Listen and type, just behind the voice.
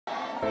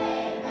I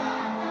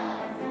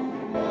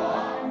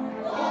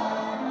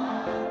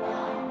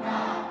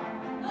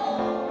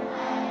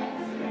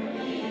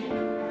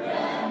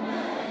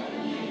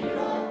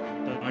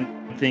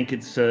think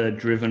it's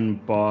driven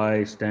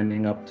by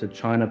standing up to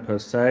China per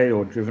se,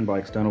 or driven by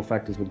external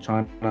factors with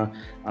China.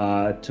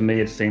 To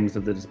me, it seems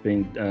that there's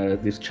been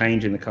this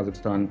change in the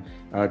Kazakhstan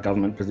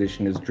government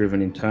position is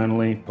driven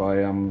internally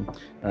by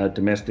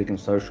domestic and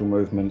social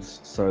movements.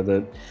 So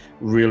that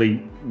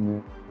really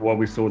what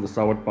we saw with the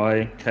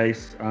Sawatbai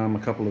case a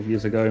couple of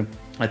years ago,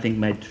 I think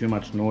made too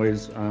much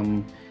noise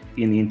in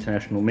the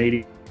international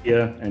media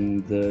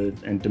and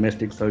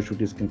domestic social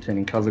discontent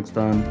in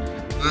Kazakhstan.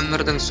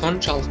 Өмірдің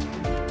соншалық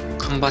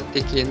қымбат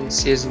екенін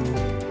сезім.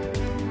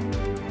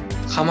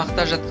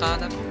 Қамақта жатқан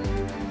адам.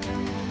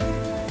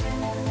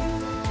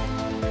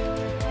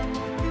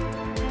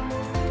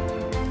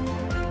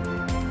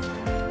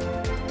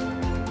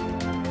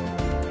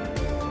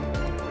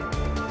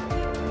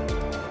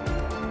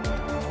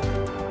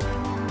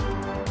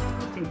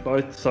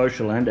 Both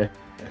social and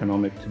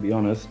economic, to be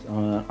honest.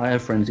 I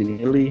have friends in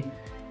Italy,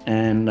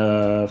 and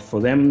for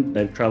them,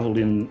 they've traveled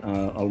in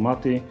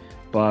Almaty,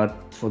 but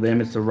for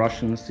them it's a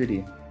Russian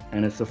city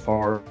and it's a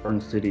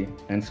foreign city,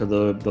 and so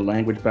the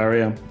language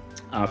barrier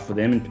for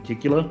them in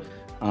particular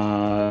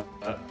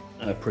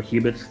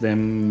prohibits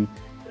them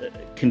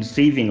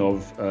conceiving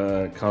of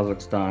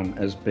Kazakhstan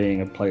as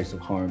being a place of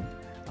home.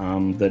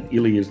 That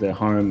Ili is their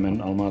home and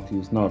Almaty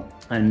is not.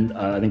 And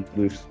I think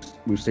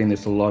we've seen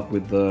this a lot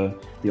with the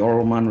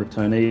Oralman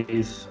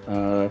returnees,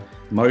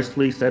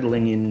 mostly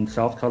settling in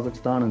South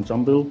Kazakhstan and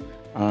Jambil,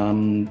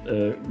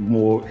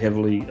 more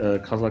heavily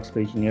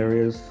Kazakh-speaking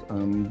areas,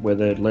 where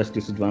they're less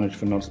disadvantaged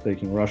for not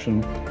speaking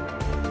Russian.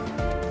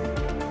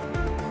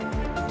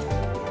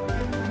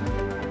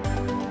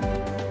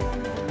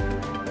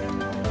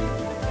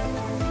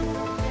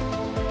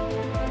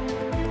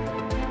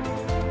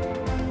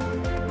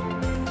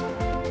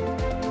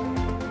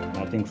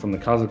 I think from the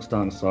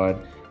Kazakhstan side,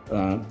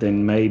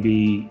 then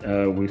maybe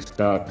we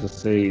start to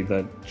see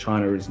that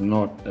China is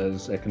not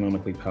as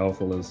economically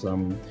powerful as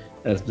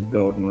the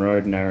Belt and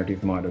Road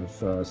narrative might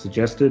have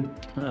suggested,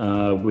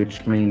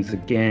 which means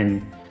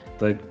again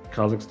that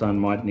Kazakhstan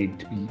might need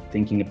to be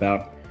thinking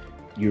about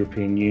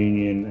European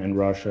Union and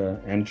Russia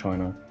and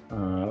China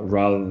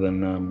rather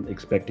than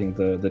expecting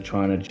the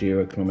China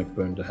geo-economic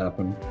boom to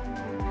happen.